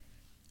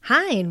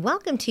Hi, and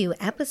welcome to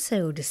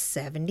episode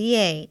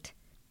 78.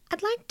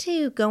 I'd like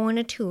to go on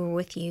a tour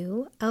with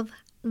you of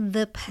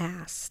the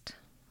past.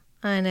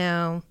 I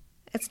know,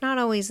 it's not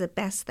always the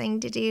best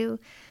thing to do,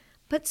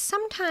 but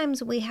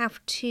sometimes we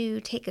have to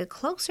take a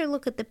closer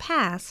look at the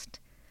past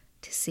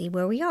to see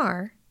where we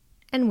are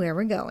and where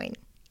we're going.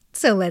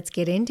 So let's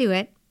get into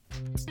it.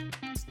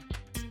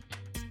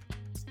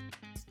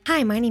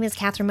 Hi, my name is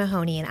Catherine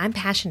Mahoney, and I'm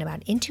passionate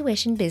about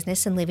intuition,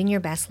 business, and living your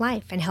best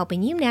life, and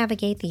helping you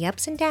navigate the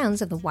ups and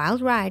downs of the wild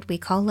ride we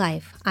call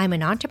life. I'm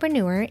an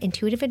entrepreneur,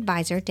 intuitive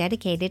advisor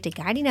dedicated to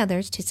guiding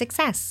others to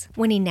success,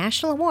 winning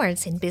national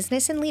awards in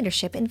business and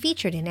leadership, and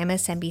featured in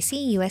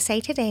MSNBC, USA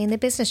Today, and the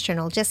Business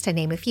Journal, just to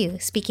name a few,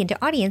 speaking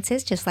to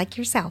audiences just like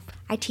yourself.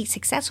 I teach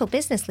successful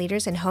business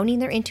leaders in honing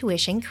their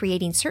intuition,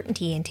 creating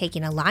certainty, and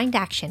taking aligned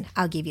action.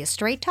 I'll give you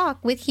straight talk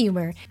with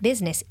humor.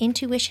 Business,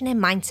 intuition,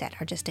 and mindset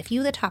are just a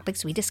few of the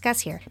topics we discuss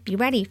here. Be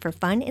ready for a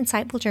fun,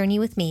 insightful journey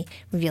with me.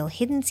 Reveal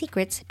hidden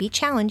secrets, be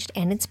challenged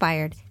and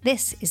inspired.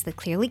 This is the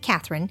Clearly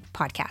Catherine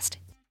podcast.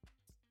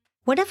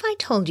 What if I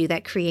told you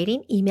that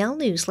creating email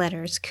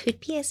newsletters could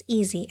be as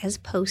easy as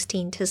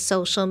posting to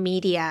social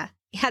media?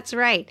 That's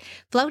right.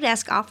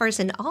 Flowdesk offers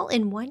an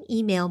all-in-one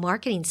email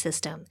marketing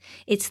system.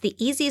 It's the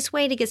easiest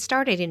way to get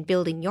started in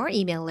building your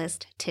email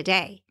list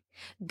today.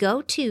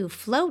 Go to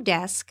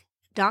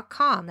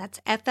flowdesk.com. That's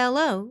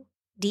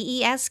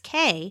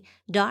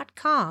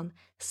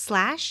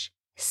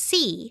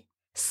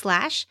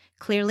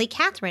FLOWDESK.com/C/Clearly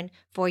Catherine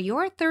for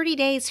your 30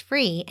 days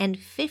free and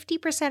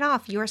 50%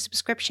 off your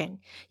subscription.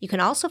 You can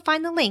also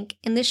find the link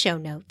in the show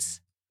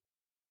notes.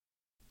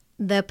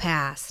 The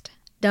past.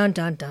 Dun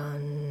dun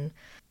dun.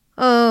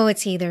 Oh,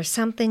 it's either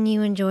something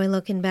you enjoy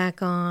looking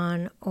back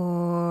on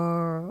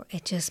or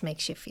it just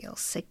makes you feel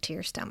sick to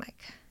your stomach.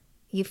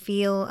 You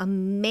feel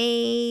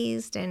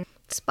amazed and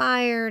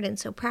inspired and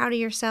so proud of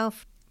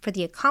yourself for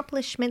the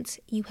accomplishments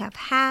you have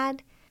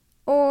had,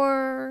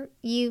 or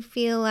you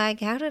feel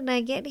like, how did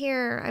I get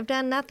here? I've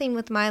done nothing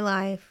with my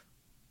life.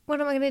 What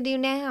am I going to do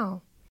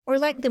now? Or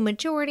like the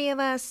majority of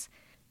us,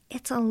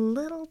 it's a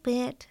little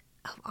bit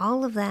of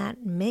all of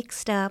that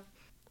mixed up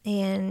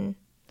in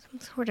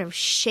some sort of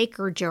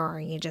shaker jar.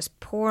 You just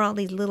pour all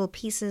these little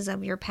pieces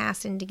of your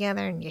past in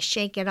together and you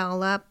shake it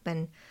all up,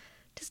 and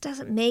it just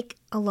doesn't make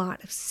a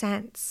lot of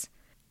sense.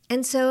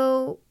 And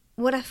so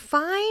what I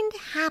find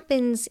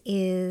happens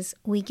is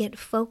we get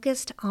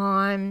focused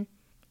on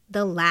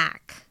the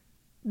lack,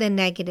 the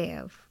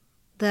negative,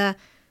 the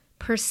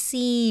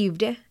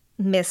perceived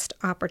missed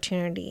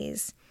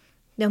opportunities,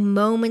 the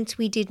moments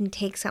we didn't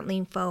take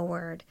something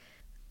forward,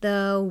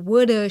 the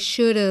woulda,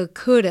 shoulda,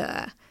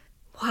 coulda.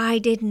 Why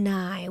didn't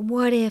I?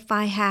 What if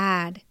I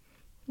had?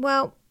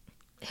 Well,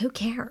 who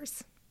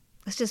cares?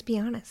 Let's just be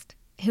honest.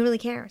 Who really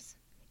cares?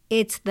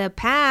 It's the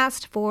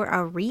past for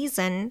a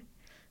reason,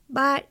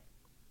 but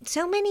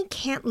so many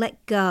can't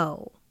let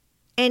go.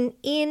 And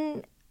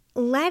in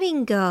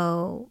letting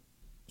go,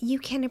 you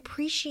can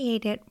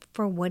appreciate it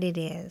for what it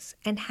is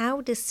and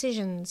how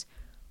decisions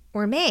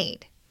were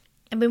made.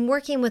 I've been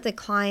working with a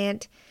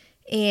client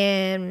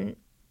in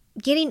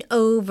getting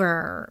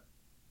over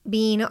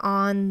being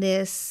on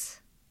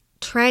this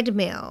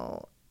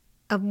treadmill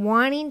of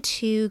wanting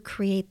to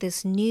create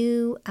this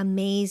new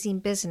amazing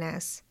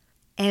business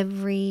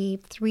every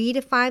 3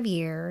 to 5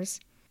 years.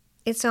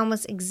 It's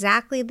almost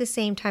exactly the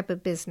same type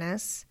of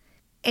business,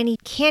 and he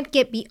can't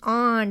get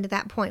beyond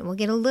that point. We'll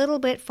get a little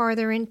bit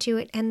farther into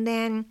it, and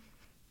then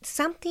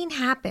something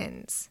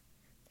happens.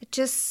 It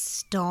just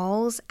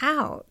stalls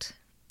out.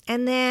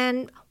 And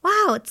then,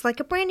 wow, it's like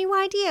a brand new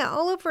idea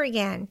all over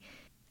again.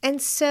 And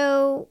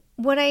so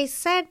what I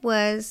said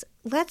was,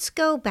 let's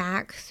go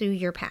back through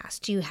your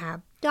past. Do you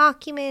have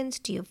documents?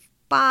 Do you have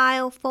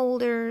file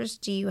folders?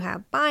 Do you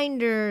have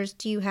binders?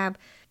 Do you have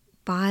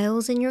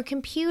files in your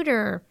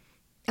computer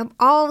of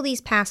all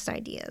these past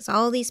ideas,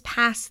 all these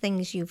past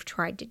things you've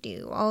tried to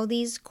do, all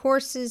these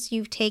courses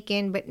you've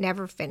taken but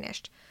never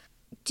finished?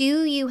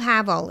 Do you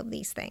have all of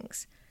these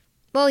things?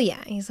 Well,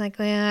 yeah. He's like,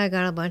 well, yeah, I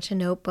got a bunch of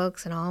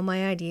notebooks and all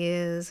my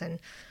ideas, and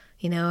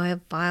I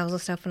have files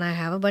of stuff, and I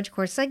have a bunch of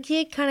courses I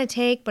did kind of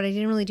take, but I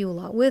didn't really do a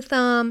lot with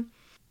them.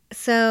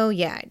 So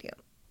yeah, I do.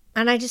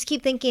 And I just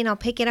keep thinking I'll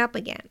pick it up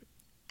again.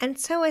 And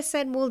so I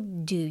said, well,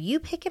 do you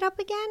pick it up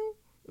again?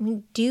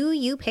 Do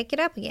you pick it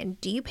up again?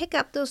 Do you pick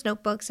up those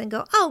notebooks and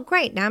go, oh,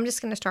 great, now I'm just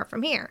going to start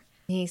from here?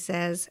 He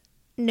says,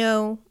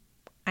 no,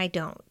 I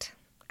don't.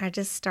 I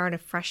just start a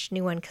fresh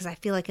new one because I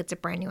feel like it's a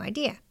brand new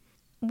idea.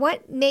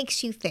 What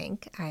makes you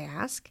think, I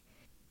ask,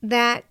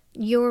 that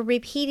you're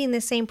repeating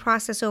the same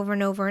process over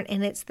and over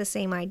and it's the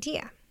same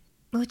idea?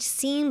 Well, it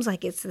seems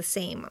like it's the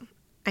same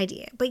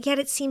idea, but yet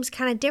it seems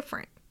kind of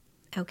different.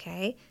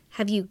 Okay,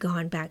 have you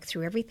gone back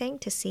through everything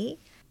to see?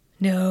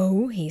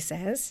 No, he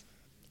says.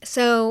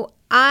 So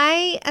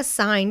I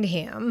assigned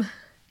him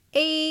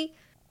a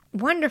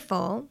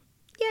wonderful,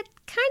 yet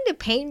kind of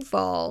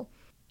painful,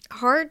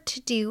 hard to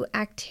do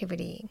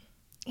activity.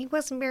 He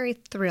wasn't very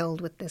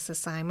thrilled with this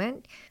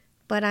assignment,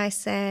 but I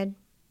said,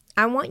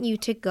 I want you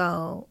to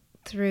go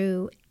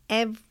through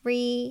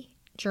every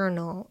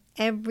journal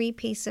every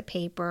piece of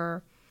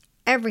paper,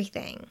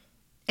 everything,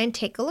 and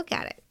take a look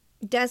at it.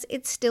 Does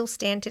it still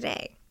stand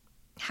today?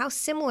 How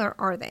similar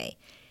are they?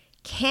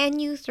 Can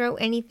you throw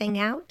anything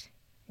out?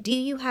 Do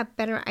you have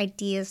better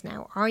ideas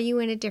now? Are you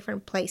in a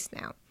different place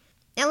now?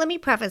 Now, let me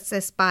preface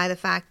this by the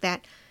fact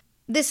that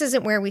this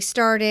isn't where we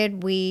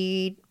started.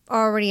 We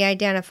already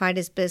identified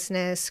his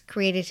business,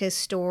 created his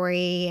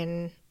story,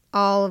 and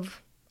all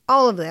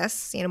of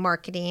this,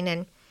 marketing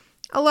and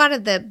a lot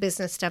of the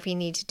business stuff you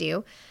need to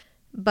do.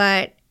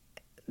 But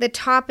the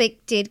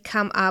topic did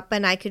come up,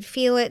 and I could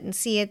feel it and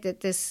see it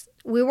that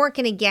we weren't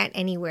going to get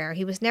anywhere.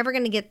 He was never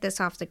going to get this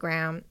off the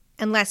ground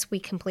unless we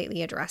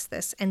completely addressed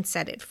this and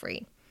set it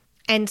free.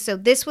 And so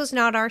this was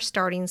not our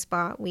starting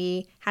spot.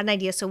 We had an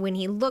idea. So when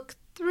he looked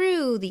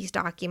through these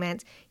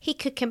documents, he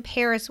could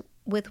compare us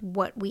with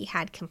what we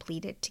had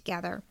completed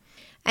together.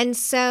 And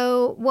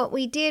so what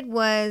we did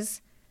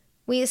was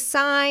we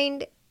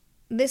assigned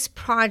this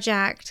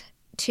project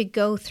to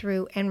go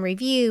through and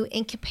review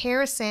in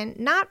comparison,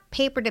 not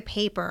paper to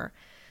paper,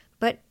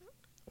 but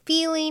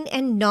feeling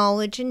and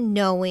knowledge and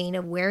knowing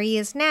of where he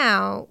is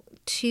now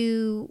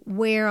to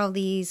where all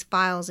these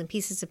files and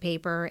pieces of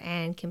paper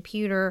and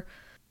computer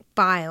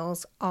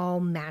files all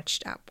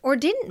matched up or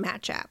didn't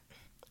match up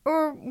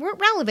or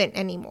weren't relevant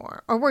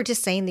anymore, or we're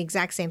just saying the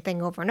exact same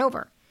thing over and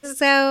over.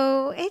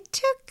 So it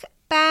took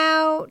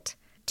about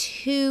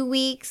 2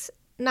 weeks,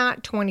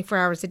 not 24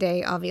 hours a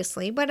day,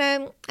 obviously, but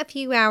a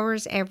few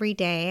hours every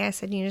day. I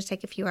said, just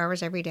take a few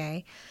hours every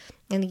day.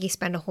 I think you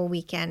spend a whole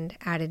weekend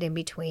at it in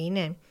between.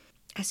 And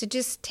I said,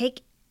 just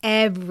take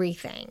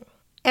everything.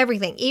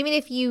 Even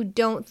if you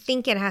don't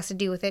think it has to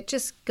do with it,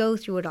 just go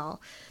through it all.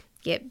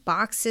 Get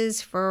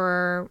boxes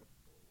for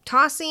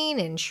tossing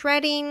and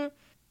shredding,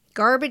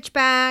 garbage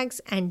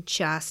bags, and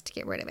just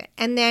get rid of it.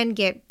 And then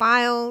get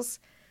files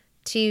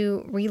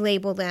to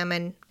relabel them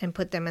and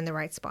put them in the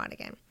right spot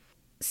again.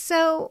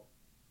 So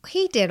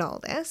he did all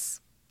this,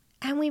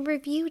 and we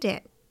reviewed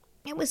it.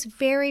 It was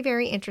very,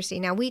 very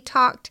interesting. Now, we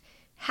talked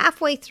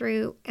halfway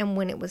through and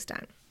when it was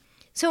done.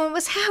 So when it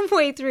was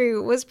halfway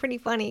through, it was pretty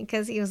funny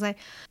because he was like,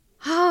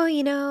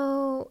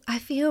 I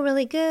feel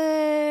really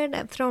good.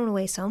 I've thrown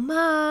away so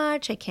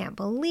much. I can't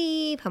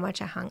believe how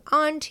much I hung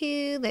on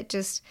to that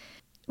just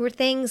were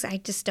things I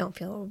just don't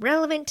feel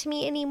relevant to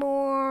me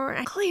anymore.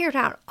 I cleared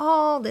out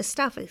all this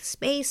stuff. The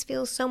space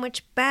feels so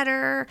much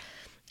better.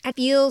 I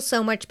feel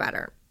so much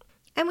better.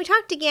 And we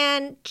talked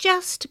again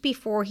just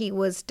before he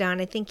was done.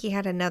 I think he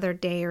had another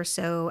day or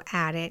so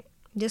at it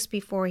just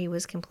before he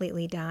was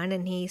completely done.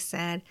 And he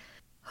said,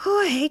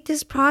 I hate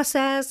this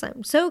process.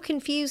 I'm so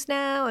confused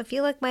now. I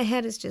feel like my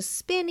head is just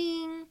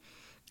spinning.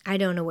 I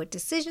don't know what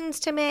decisions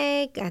to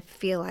make. I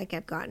feel like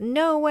I've gotten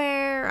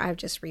nowhere. I've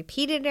just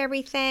repeated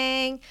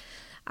everything.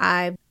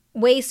 I've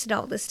wasted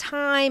all this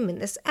time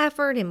and this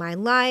effort in my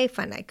life,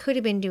 and I could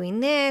have been doing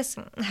this.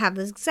 I have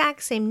the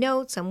exact same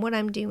notes on what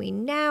I'm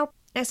doing now.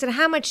 I said,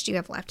 how much do you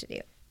have left to do?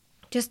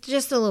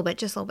 Just a little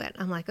bit.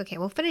 I'm like, okay,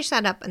 we'll finish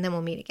that up and then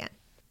we'll meet again.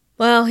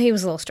 Well, he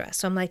was a little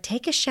stressed. So I'm like,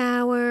 take a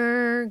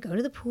shower, go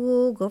to the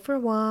pool, go for a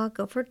walk,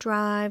 go for a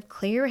drive,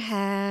 clear your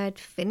head,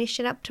 finish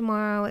it up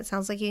tomorrow. It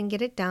sounds like you can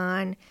get it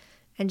done,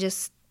 and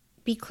just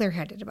be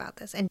clear-headed about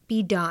this and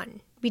be done.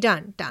 Be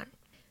done.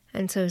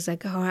 And so he's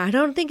like, I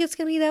don't think it's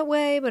going to be that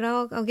way, but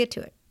I'll get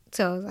to it.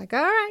 So I was like,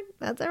 all right,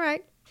 that's all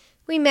right.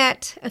 We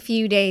met a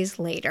few days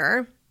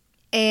later,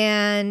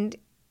 and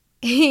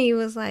he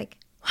was like,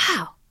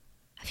 wow,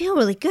 I feel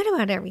really good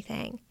about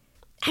everything.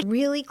 I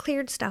really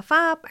cleared stuff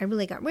up. I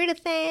really got rid of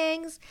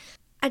things.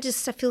 I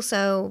feel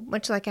so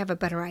much like I have a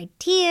better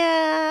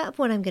idea of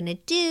what I'm going to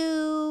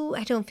do.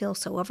 I don't feel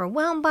so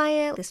overwhelmed by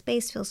it. The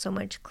space feels so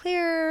much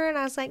clearer. And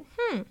I was like,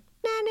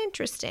 not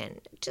interesting.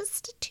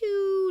 Just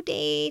 3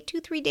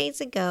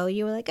 days ago,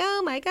 you were like,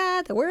 oh my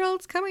God, the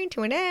world's coming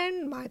to an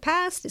end. My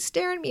past is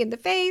staring me in the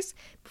face.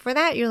 Before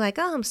that, you're like,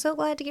 oh, I'm so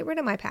glad to get rid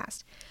of my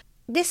past.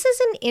 This is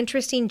an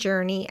interesting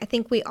journey I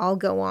think we all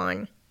go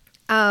on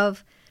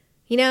of,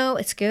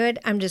 it's good.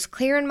 I'm just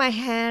clearing my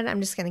head.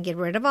 I'm just going to get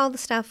rid of all the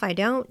stuff I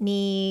don't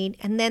need.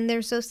 And then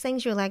there's those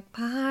things you're like,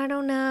 I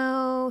don't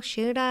know.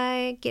 Should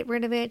I get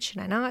rid of it? Should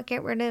I not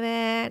get rid of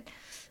it?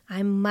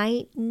 I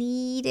might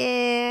need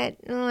it.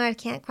 Oh, I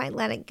can't quite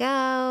let it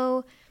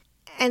go.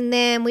 And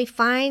then we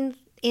find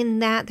in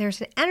that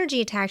there's an energy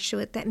attached to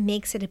it that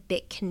makes it a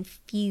bit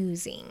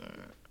confusing.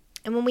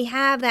 And when we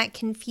have that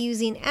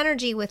confusing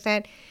energy with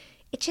it,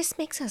 it just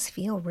makes us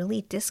feel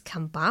really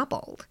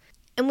discombobbled.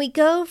 And we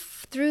go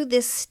through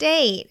this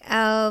state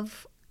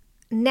of,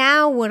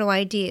 now what do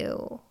I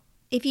do?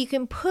 If you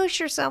can push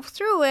yourself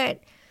through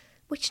it,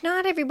 which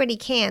not everybody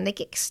can, they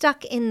get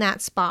stuck in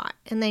that spot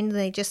and then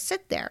they just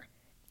sit there.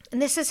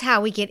 And this is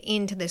how we get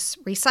into this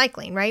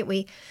recycling, right?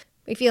 We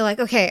feel like,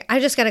 okay, I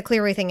just got to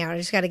clear everything out. I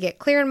just got to get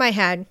clear in my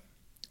head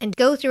and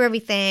go through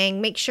everything,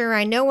 make sure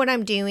I know what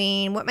I'm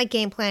doing, what my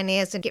game plan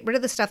is, and get rid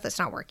of the stuff that's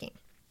not working.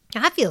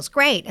 Now, that feels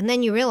great. And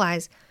then you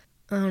realize,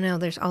 oh no,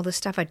 there's all this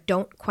stuff I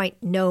don't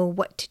quite know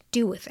what to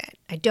do with it.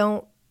 I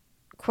don't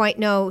quite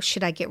know,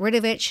 should I get rid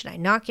of it? Should I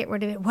not get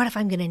rid of it? What if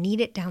I'm going to need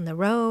it down the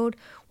road?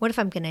 What if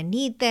I'm going to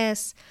need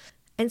this?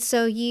 And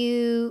so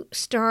you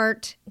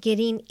start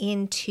getting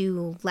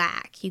into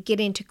lack. You get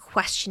into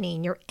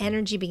questioning. Your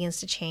energy begins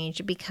to change.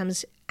 It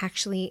becomes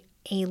actually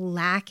a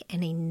lack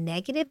and a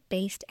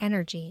negative-based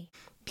energy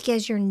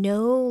because you're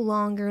no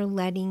longer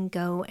letting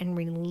go and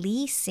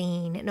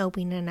releasing and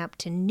opening up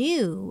to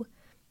new.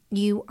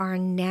 You are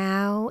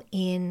now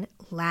in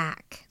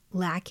lack.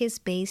 Lack is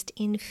based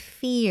in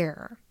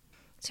fear.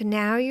 So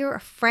now you're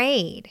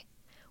afraid.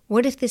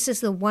 What if this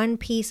is the one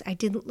piece I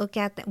didn't look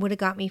at that would have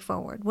got me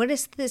forward? What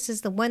if this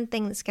is the one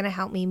thing that's going to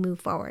help me move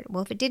forward?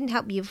 Well, if it didn't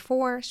help you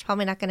before, it's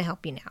probably not going to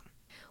help you now.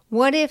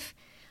 What if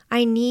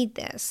I need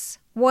this?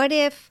 What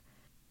if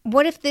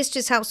this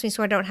just helps me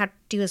so I don't have to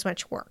do as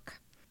much work?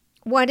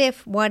 What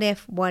if?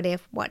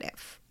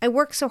 I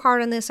worked so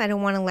hard on this, I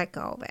don't want to let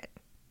go of it.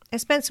 I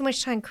spent so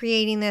much time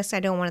creating this,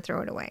 I don't want to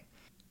throw it away.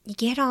 You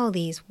get all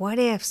these what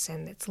ifs,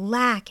 and it's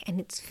lack,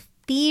 and it's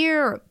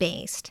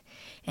fear-based,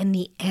 and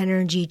the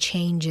energy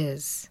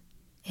changes,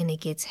 and it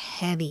gets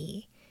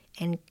heavy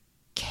and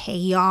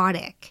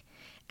chaotic,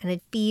 and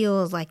it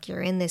feels like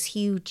you're in this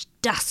huge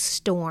dust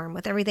storm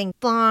with everything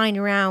flying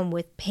around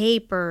with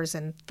papers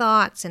and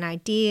thoughts and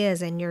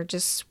ideas, and you're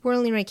just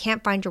swirling around, you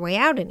can't find your way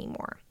out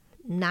anymore.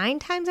 9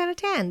 times out of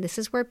 10, this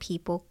is where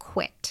people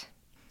quit.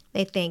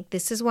 They think,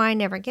 this is why I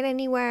never get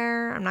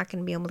anywhere. I'm not going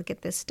to be able to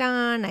get this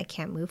done. I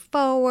can't move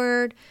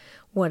forward.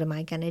 What am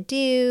I going to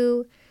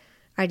do?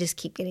 I just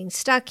keep getting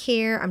stuck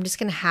here. I'm just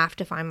going to have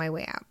to find my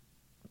way out.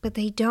 But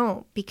they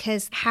don't,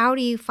 because how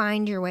do you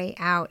find your way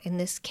out in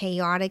this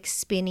chaotic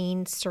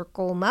spinning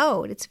circle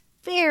mode? It's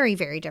very,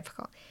 very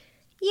difficult.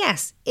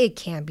 Yes, it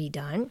can be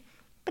done,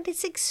 but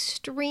it's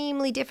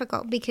extremely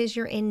difficult because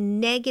you're in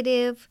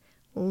negative,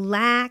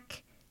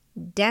 lack,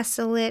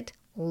 desolate,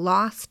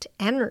 lost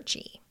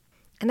energy.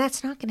 And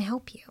that's not going to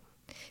help you.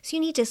 So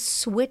you need to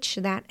switch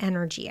that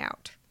energy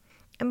out.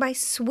 And by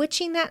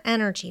switching that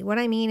energy, what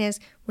I mean is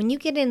when you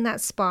get in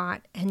that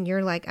spot and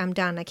you're like, I'm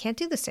done, I can't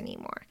do this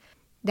anymore.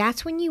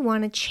 That's when you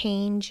want to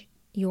change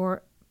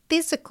your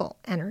physical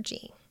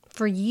energy.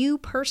 For you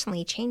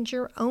personally, change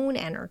your own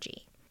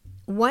energy.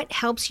 What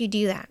helps you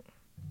do that?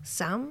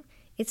 Some,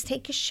 it's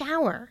take a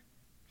shower.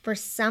 For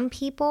some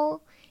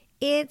people,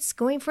 it's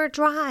going for a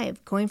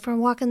drive, going for a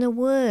walk in the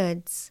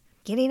woods,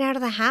 getting out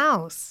of the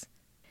house.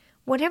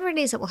 Whatever it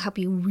is that will help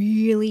you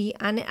really,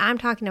 and I'm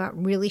talking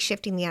about really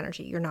shifting the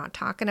energy. You're not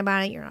talking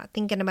about it. You're not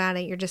thinking about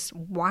it. You're just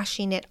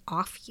washing it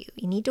off you.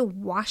 You need to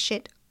wash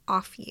it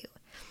off you.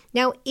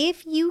 Now,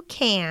 if you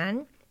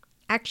can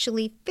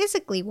actually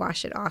physically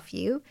wash it off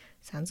you,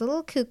 sounds a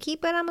little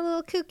kooky, but I'm a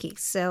little kooky,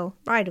 so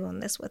ride on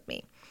this with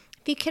me.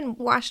 If you can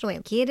wash it away,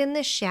 get in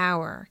the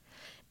shower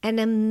and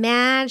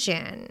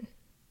imagine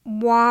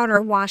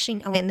water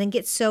washing away, and then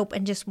get soap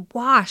and just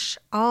wash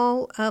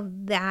all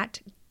of that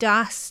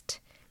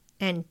dust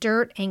and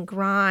dirt and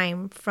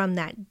grime from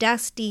that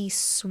dusty,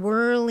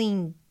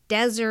 swirling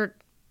desert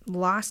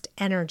lost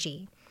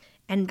energy.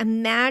 And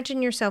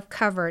imagine yourself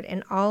covered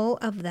in all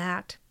of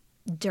that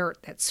dirt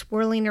that's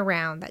swirling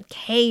around, that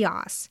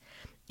chaos.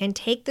 And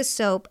take the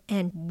soap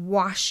and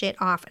wash it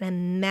off. And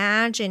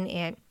imagine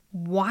it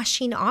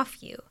washing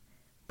off you.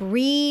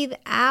 Breathe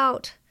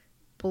out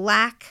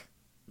black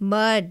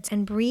mud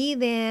and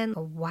breathe in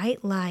a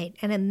white light.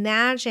 And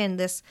imagine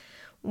this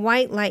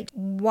white light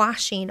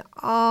washing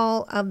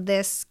all of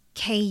this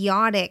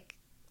chaotic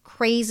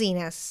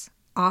craziness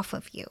off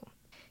of you.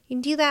 You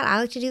can do that. I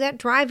like to do that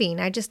driving.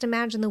 I just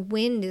imagine the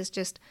wind is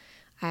just,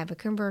 I have a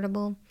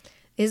convertible,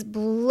 is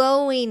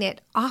blowing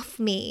it off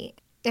me.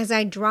 As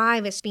I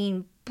drive, it's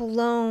being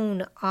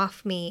blown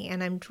off me,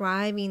 and I'm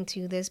driving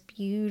through this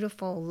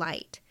beautiful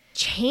light.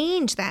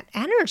 Change that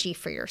energy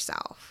for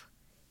yourself.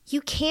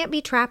 You can't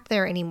be trapped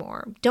there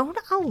anymore. Don't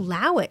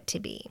allow it to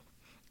be.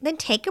 Then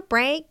take a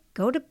break,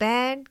 go to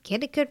bed,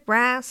 get a good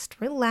rest,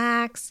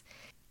 relax,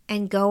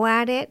 and go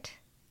at it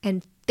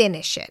and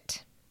finish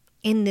it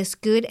in this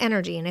good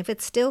energy. And if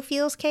it still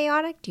feels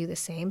chaotic, do the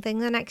same thing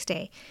the next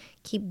day.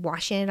 Keep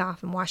washing it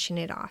off and washing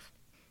it off.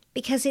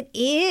 Because it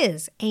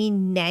is a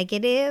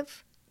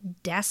negative,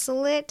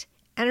 desolate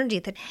energy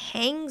that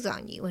hangs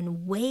on you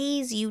and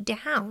weighs you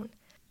down.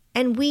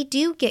 And we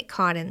do get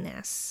caught in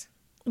this.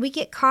 We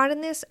get caught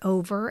in this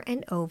over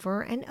and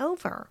over and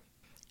over.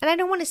 And I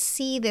don't want to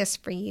see this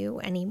for you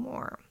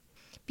anymore.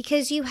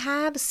 Because you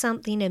have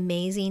something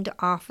amazing to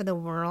offer the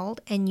world,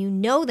 and you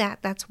know that.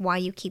 That's why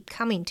you keep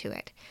coming to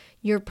it.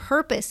 Your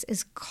purpose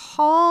is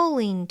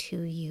calling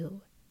to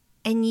you,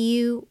 and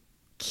you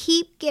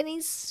keep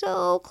getting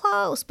so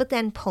close, but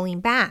then pulling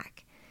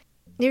back.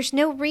 There's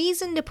no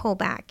reason to pull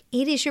back.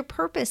 It is your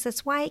purpose.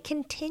 That's why it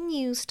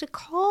continues to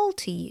call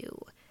to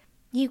you.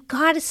 You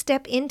got to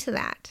step into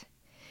that.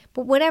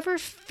 But whatever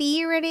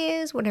fear it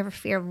is, whatever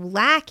fear of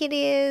lack it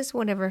is,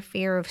 whatever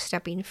fear of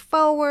stepping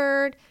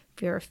forward,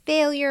 fear of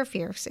failure,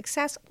 fear of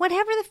success,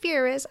 whatever the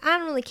fear is, I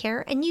don't really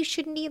care, and you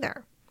shouldn't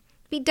either.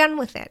 Be done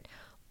with it.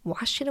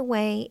 Wash it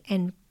away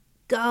and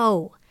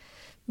go.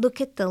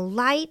 Look at the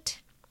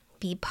light.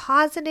 Be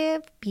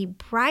positive. Be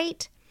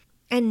bright.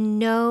 and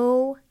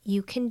know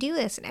you can do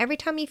this. And every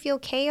time you feel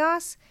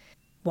chaos,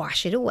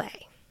 wash it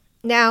away.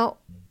 Now,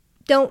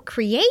 don't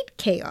create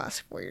chaos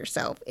for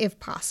yourself if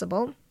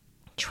possible.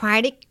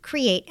 Try to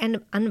create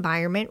an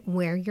environment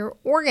where you're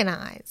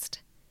organized.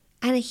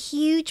 And a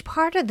huge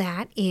part of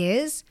that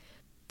is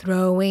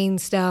throwing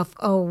stuff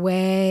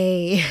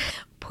away,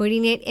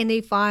 putting it in a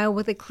file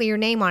with a clear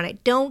name on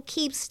it. Don't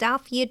keep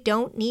stuff you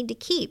don't need to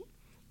keep.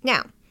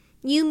 Now,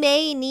 you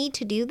may need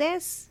to do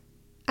this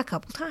a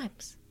couple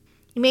times.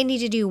 You may need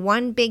to do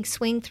one big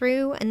swing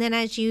through, and then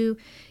as you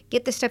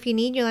get the stuff you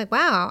need, you're like,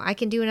 wow, I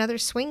can do another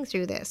swing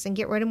through this and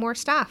get rid of more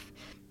stuff.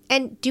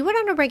 And do it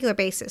on a regular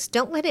basis.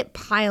 Don't let it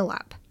pile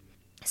up.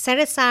 Set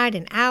aside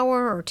an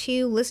hour or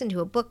two, listen to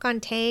a book on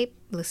tape,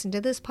 listen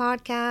to this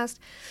podcast,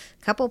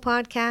 a couple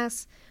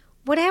podcasts,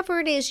 whatever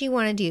it is you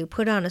want to do.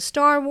 Put on a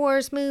Star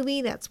Wars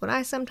movie. That's what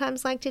I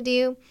sometimes like to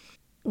do.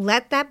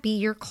 Let that be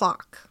your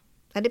clock.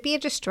 Let it be a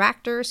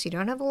distractor so you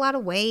don't have a lot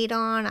of weight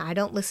on. I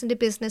don't listen to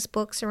business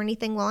books or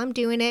anything while I'm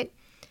doing it.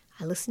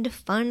 I listen to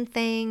fun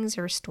things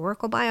or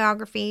historical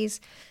biographies,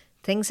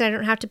 things I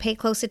don't have to pay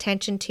close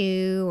attention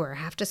to or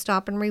have to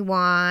stop and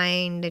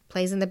rewind. It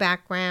plays in the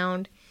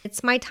background.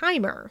 It's my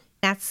timer.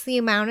 That's the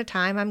amount of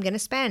time I'm going to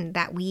spend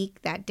that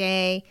week, that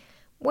day,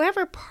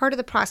 whatever part of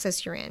the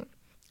process you're in.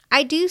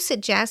 I do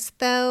suggest,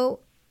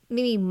 though,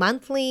 maybe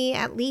monthly,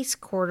 at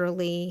least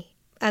quarterly,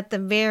 at the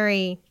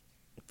very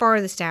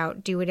farthest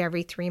out, do it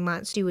every 3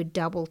 months. Do a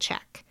double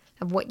check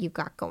of what you've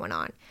got going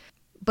on.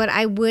 But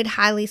I would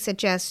highly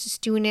suggest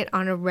just doing it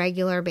on a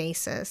regular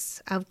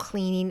basis of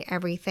cleaning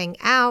everything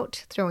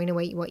out, throwing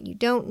away what you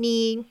don't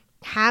need.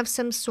 Have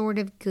some sort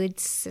of good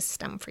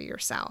system for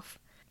yourself.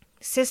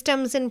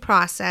 Systems and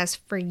process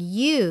for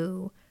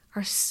you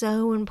are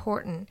so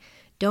important.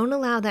 Don't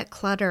allow that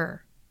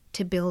clutter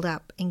to build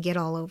up and get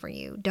all over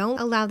you. Don't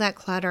allow that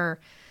clutter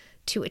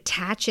to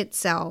attach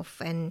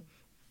itself and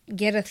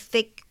get a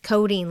thick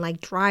coating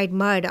like dried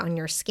mud on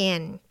your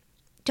skin.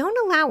 Don't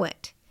allow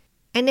it.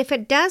 And if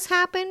it does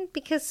happen,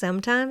 because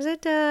sometimes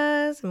it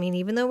does,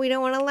 even though we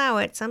don't want to allow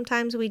it,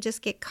 sometimes we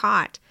just get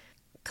caught.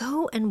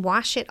 Go and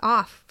wash it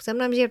off.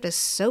 Sometimes you have to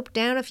soap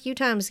down a few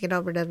times to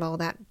get rid of all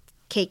that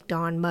caked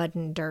on mud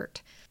and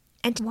dirt.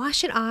 And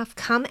wash it off.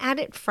 Come at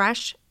it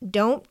fresh.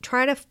 Don't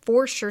try to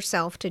force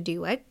yourself to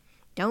do it.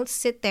 Don't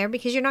sit there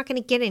because you're not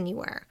going to get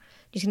anywhere.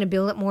 You're just going to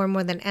build up more and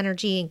more than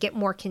energy and get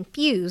more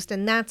confused,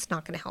 and that's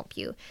not going to help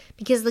you.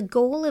 Because the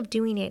goal of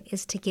doing it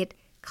is to get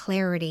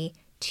clarity,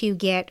 to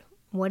get,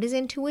 what does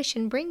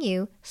intuition bring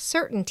you?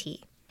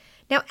 Certainty.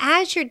 Now,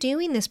 as you're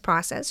doing this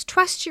process,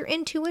 trust your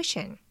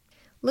intuition.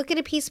 Look at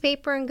a piece of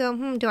paper and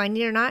go, do I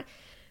need it or not?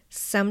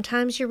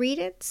 Sometimes you read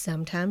it,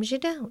 sometimes you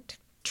don't.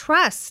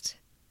 Trust.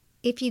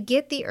 If you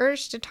get the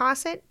urge to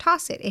toss it,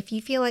 toss it. If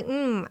you feel like,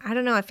 I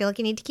don't know, I feel like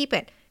you need to keep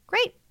it.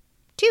 Great.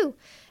 2,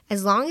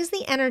 as long as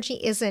the energy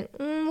isn't,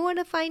 what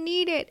if I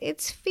need it?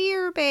 It's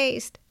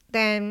fear-based.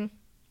 Then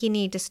you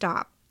need to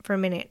stop for a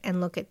minute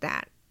and look at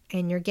that.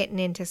 And you're getting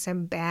into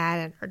some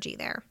bad energy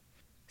there.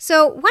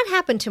 So what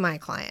happened to my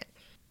client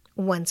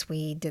once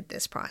we did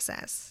this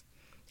process?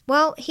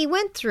 Well, he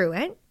went through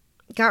it,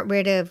 got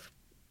rid of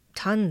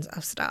tons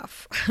of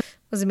stuff. It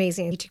was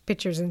amazing. He took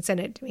pictures and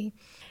sent it to me.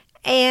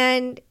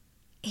 And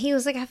he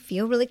was like, I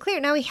feel really clear.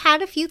 Now, he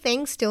had a few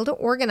things still to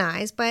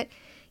organize, but,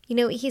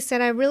 he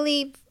said,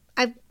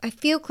 I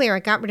feel clear. I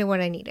got rid of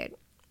what I needed.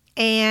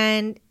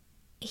 And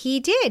he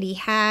did. He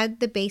had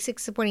the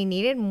basics of what he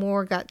needed.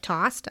 More got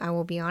tossed, I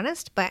will be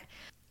honest. But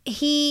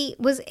he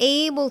was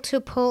able to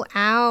pull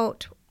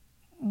out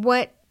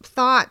what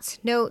thoughts,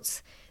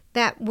 notes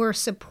that were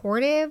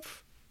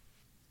supportive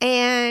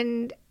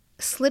and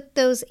slip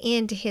those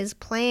into his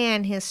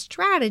plan, his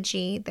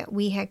strategy that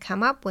we had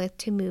come up with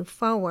to move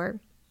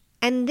forward.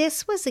 And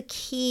this was a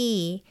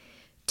key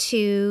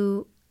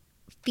to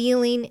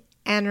feeling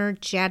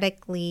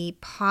energetically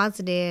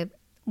positive.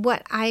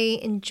 What I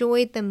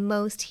enjoyed the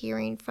most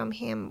hearing from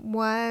him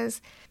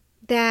was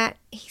that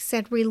he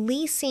said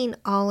releasing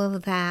all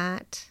of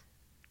that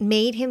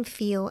made him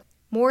feel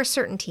more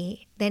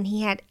certainty than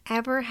he had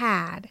ever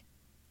had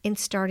in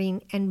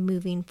starting and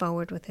moving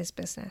forward with his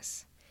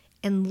business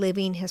and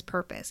living his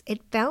purpose.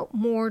 It felt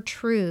more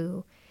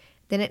true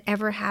than it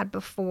ever had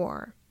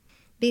before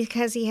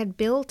because he had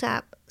built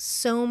up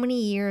so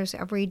many years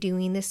of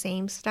redoing the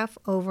same stuff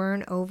over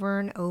and over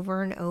and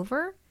over and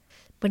over,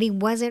 but he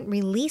wasn't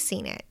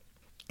releasing it.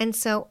 And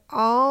so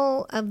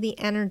all of the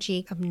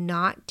energy of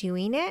not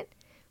doing it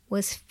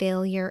was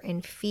failure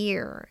and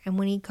fear. And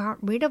when he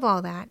got rid of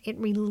all that, it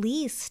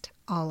released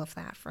all of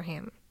that for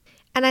him.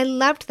 And I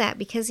loved that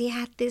because he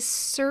had this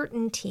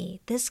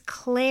certainty, this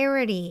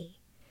clarity,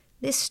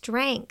 this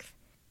strength.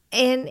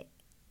 And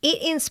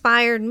it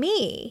inspired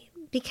me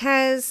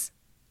because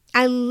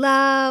I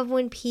love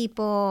when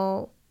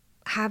people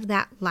have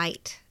that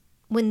light,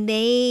 when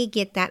they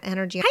get that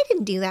energy. I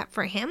didn't do that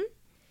for him.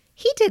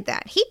 He did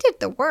that. He did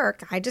the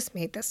work. I just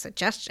made the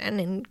suggestion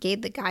and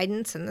gave the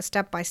guidance and the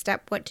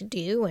step-by-step what to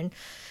do and,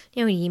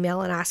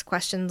 email and ask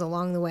questions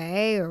along the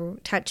way or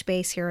touch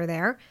base here or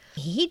there.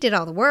 He did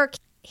all the work.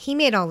 He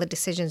made all the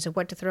decisions of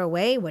what to throw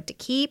away, what to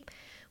keep,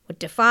 what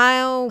to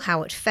file,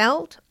 how it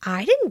felt.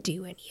 I didn't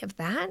do any of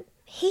that.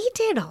 He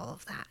did all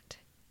of that.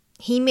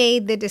 He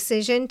made the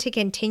decision to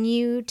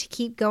continue to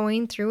keep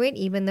going through it,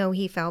 even though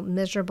he felt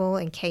miserable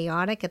and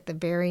chaotic at the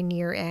very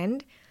near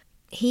end.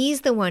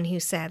 He's the one who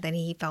said that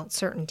he felt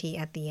certainty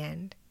at the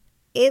end.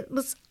 It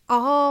was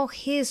all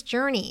his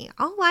journey.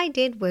 All I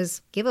did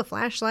was give a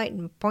flashlight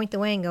and point the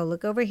way and go,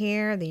 look over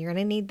here, you're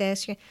going to need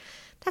this.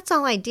 That's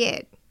all I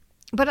did.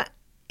 But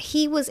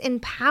he was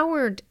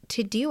empowered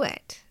to do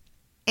it.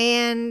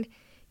 And,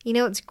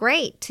 it's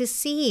great to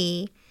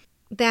see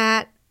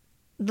that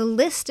the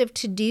list of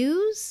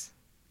to-dos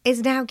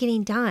is now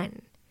getting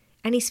done.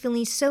 And he's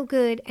feeling so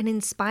good and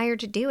inspired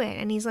to do it.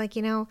 And he's like,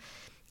 I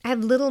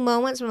have little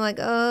moments where I'm like,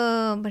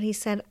 oh, but he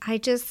said,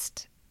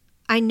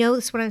 I know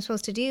this is what I'm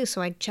supposed to do.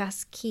 So I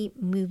just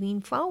keep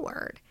moving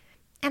forward.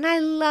 And I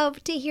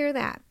love to hear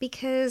that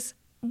because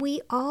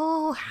we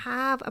all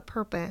have a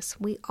purpose.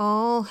 We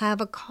all have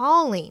a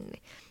calling.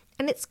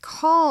 And it's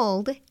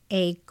called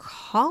a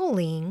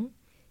calling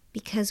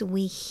because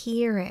we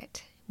hear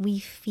it. We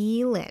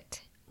feel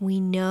it. We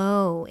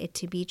know it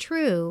to be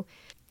true.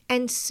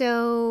 And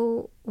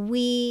so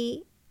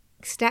we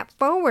step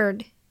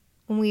forward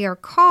when we are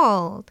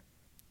called,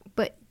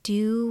 but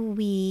do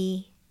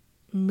we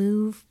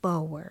move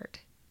forward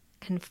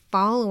and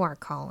follow our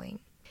calling?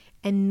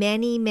 And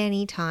many,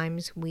 many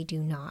times we do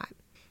not.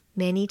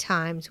 Many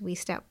times we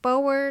step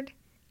forward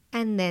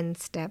and then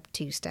step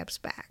 2 steps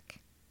back.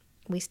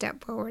 We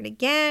step forward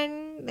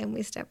again, then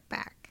we step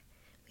back.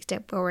 We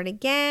step forward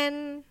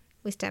again,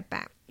 we step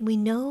back. We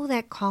know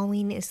that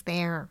calling is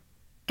there.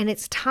 And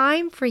it's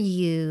time for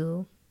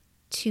you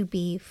to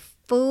be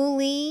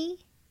fully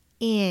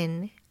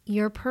in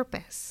your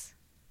purpose,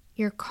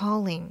 your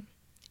calling.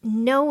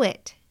 Know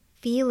it,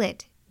 feel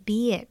it,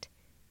 be it,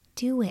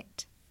 do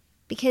it.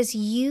 Because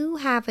you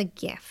have a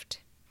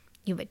gift.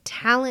 You have a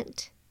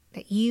talent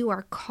that you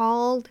are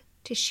called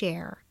to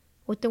share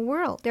with the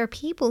world. There are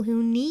people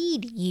who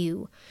need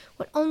you,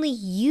 what only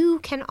you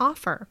can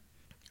offer.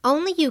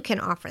 Only you can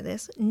offer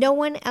this. No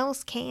one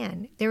else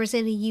can. There is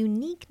a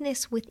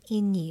uniqueness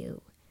within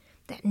you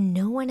that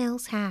no one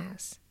else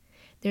has.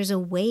 There's a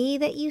way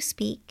that you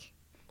speak.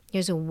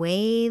 There's a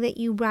way that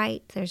you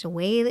write. There's a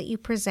way that you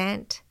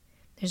present.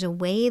 There's a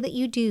way that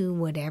you do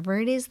whatever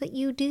it is that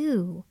you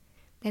do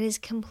that is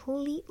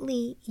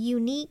completely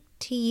unique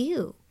to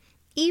you.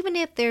 Even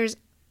if there's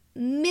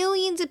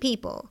millions of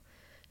people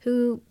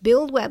who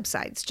build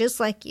websites just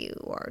like you,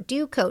 or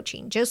do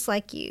coaching just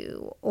like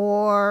you,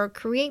 or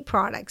create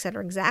products that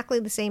are exactly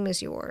the same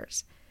as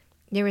yours,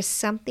 there is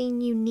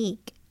something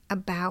unique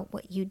about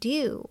what you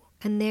do.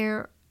 And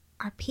there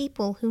are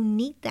people who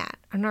need that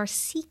and are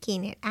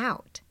seeking it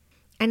out.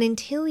 And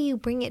until you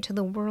bring it to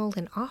the world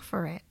and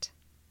offer it,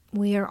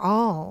 we are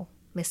all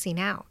missing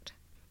out.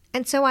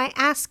 And so I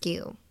ask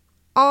you,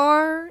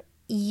 are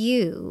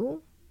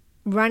you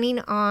running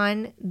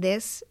on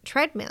this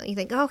treadmill? You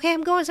think, okay,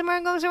 I'm going somewhere.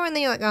 And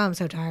then you're like, oh, I'm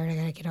so tired. I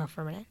got to get off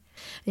for a minute.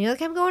 And you're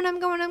like, I'm going.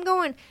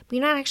 But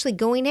you're not actually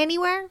going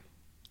anywhere.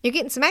 You're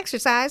getting some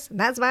exercise.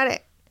 That's about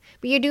it.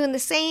 But you're doing the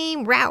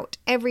same route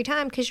every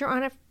time because you're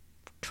on a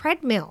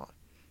treadmill.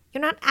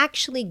 You're not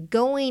actually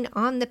going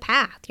on the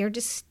path. You're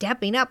just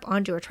stepping up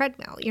onto a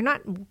treadmill. You're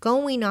not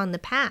going on the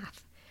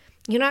path.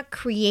 You're not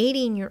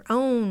creating your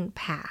own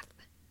path.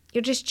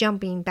 You're just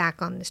jumping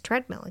back on this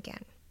treadmill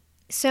again.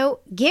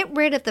 So get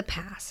rid of the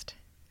past.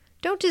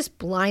 Don't just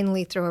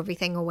blindly throw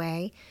everything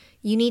away.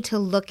 You need to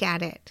look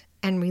at it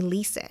and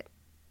release it.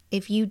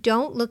 If you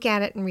don't look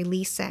at it and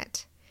release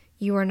it,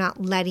 you are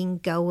not letting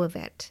go of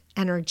it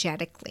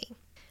energetically.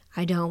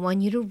 I don't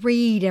want you to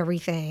read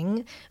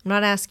everything. I'm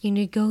not asking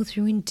you to go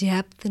through in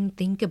depth and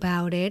think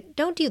about it.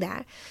 Don't do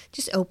that.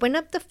 Just open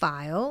up the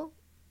file,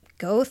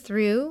 go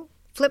through,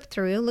 flip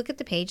through, look at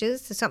the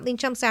pages. If something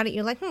jumps out at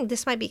you like,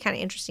 this might be kind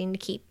of interesting to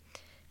keep.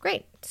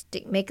 Great.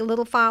 Make a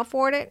little file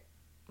for it.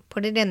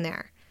 Put it in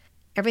there.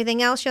 Everything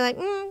else, you're like,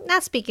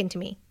 not speaking to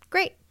me.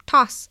 Great.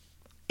 Toss.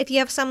 If you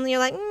have something you're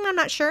like, I'm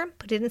not sure,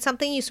 put it in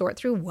something you sort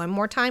through one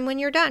more time when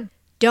you're done.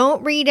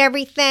 Don't read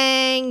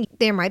everything.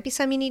 There might be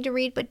some you need to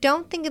read, but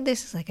don't think of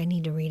this as like, I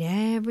need to read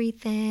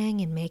everything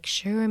and make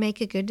sure I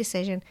make a good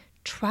decision.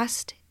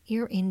 Trust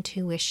your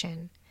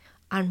intuition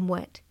on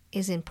what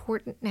is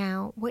important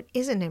now, what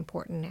isn't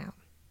important now.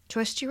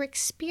 Trust your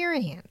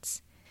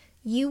experience.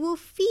 You will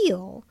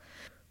feel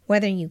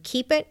whether you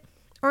keep it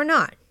or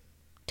not.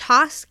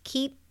 Toss,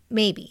 keep,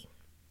 maybe.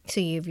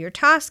 So you have your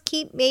toss,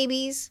 keep,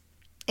 maybes,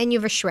 and you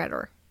have a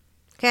shredder.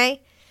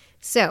 Okay?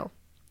 So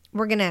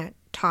we're going to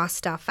toss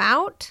stuff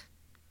out.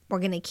 We're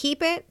going to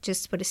keep it.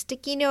 Just put a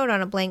sticky note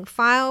on a blank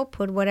file.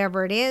 Put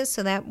whatever it is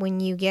so that when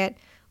you get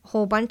a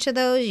whole bunch of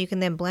those, you can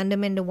then blend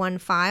them into one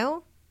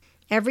file.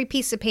 Every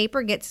piece of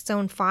paper gets its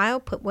own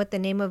file. Put what the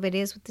name of it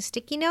is with the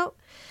sticky note.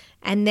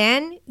 And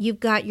then you've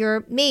got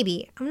your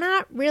maybe. I'm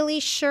not really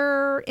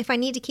sure if I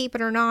need to keep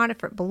it or not,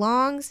 if it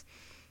belongs.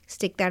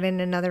 Stick that in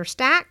another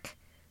stack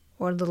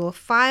or a little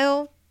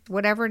file,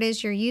 whatever it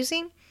is you're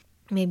using.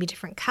 Maybe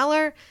different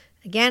color.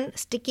 Again,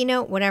 sticky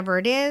note, whatever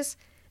it is.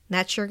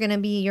 That's going to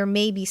be your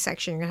maybe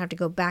section. You're going to have to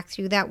go back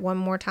through that one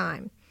more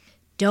time.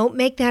 Don't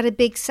make that a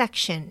big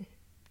section.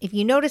 If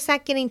you notice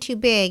that getting too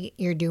big,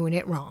 you're doing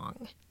it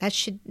wrong. That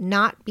should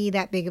not be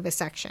that big of a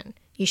section.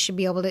 You should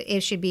be able to,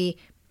 it should be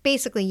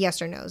basically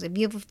yes or no's. If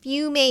you have a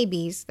few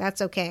maybes,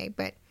 that's okay,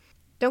 but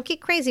don't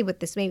get crazy with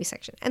this maybe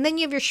section. And then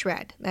you have your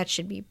shred. That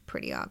should be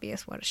pretty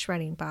obvious what a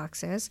shredding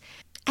box is.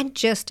 And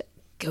just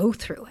go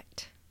through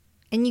it.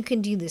 And you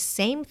can do the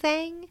same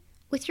thing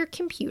with your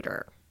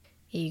computer.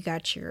 You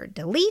got your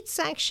delete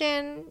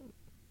section,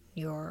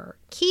 your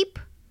keep,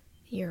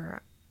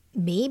 your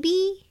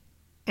maybe,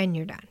 and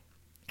you're done.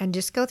 And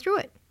just go through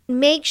it.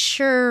 Make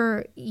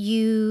sure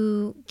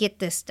you get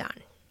this done.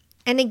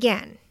 And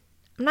again,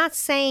 I'm not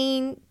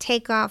saying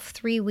take off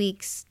 3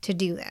 weeks to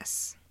do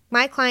this.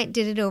 My client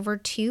did it over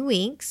 2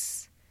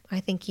 weeks. I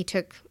think he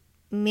took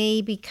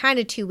maybe kind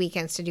of 2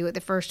 weekends to do it.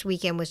 The first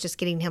weekend was just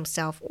getting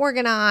himself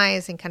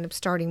organized and kind of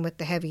starting with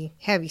the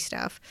heavy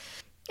stuff.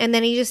 And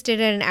then he just did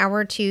it an hour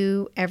or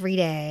two every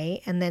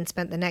day and then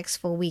spent the next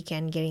full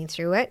weekend getting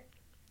through it.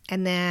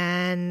 And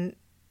then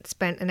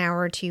spent an hour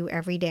or two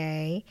every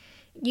day.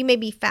 You may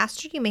be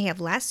faster, you may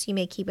have less, you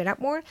may keep it up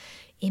more.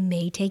 It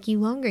may take you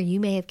longer. You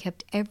may have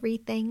kept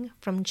everything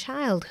from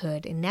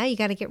childhood and now you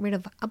got to get rid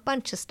of a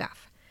bunch of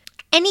stuff.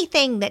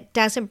 Anything that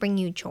doesn't bring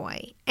you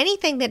joy,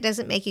 anything that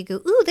doesn't make you go,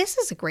 ooh, this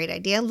is a great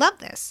idea, love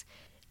this.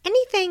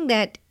 Anything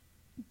that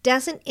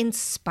doesn't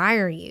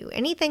inspire you,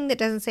 anything that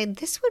doesn't say,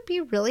 this would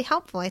be really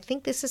helpful, I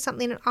think this is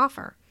something to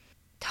offer,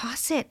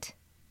 toss it.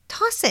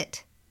 Toss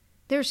it.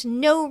 There's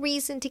no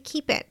reason to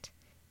keep it.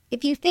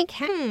 If you think,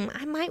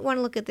 I might want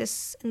to look at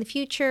this in the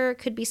future,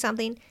 could be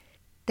something,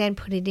 then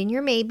put it in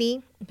your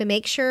maybe, but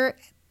make sure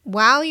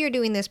while you're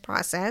doing this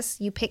process,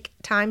 you pick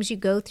times you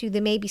go through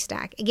the maybe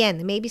stack. Again,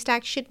 the maybe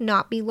stack should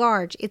not be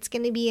large. It's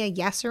going to be a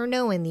yes or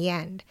no in the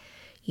end.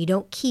 You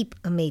don't keep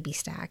a maybe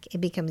stack.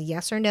 It becomes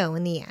yes or no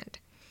in the end.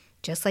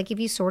 Just like if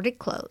you sorted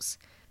clothes.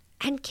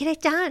 And get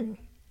it done.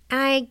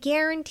 I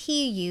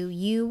guarantee you,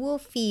 you will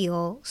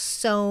feel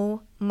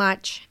so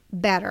much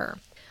better.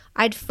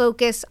 I'd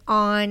focus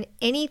on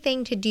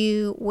anything to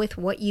do with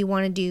what you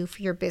want to do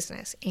for your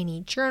business.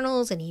 Any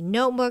journals, any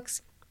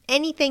notebooks,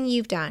 anything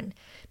you've done.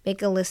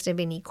 Make a list of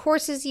any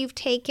courses you've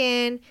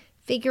taken.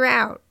 Figure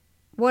out,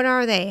 what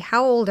are they?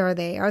 How old are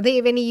they? Are they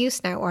of any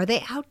use now? Are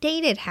they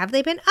outdated? Have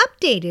they been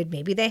updated?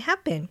 Maybe they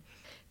have been.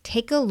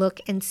 Take a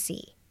look and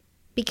see.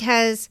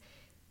 Because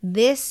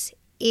this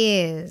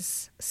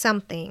is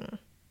something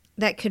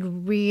that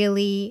could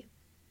really,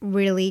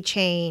 really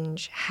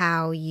change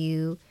how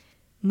you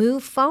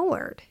move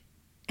forward.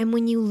 And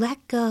when you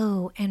let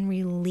go and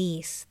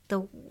release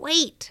the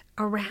weight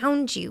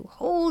around you,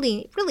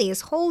 really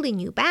is holding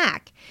you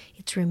back.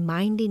 It's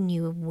reminding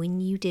you of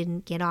when you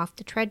didn't get off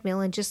the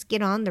treadmill and just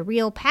get on the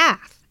real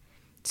path.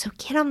 So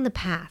get on the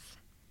path.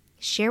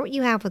 Share what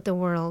you have with the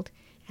world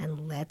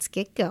and let's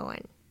get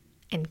going.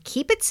 And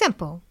keep it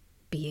simple.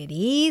 Be at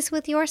ease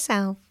with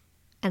yourself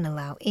and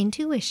allow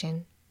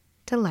intuition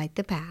to light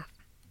the path.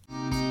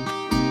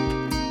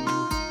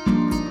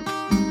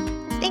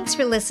 Thanks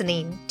for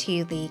listening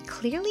to the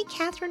Clearly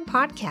Catherine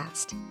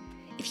podcast.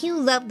 If you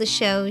love the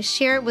show,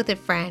 share it with a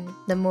friend.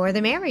 The more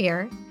the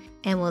merrier.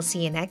 And we'll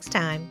see you next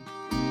time.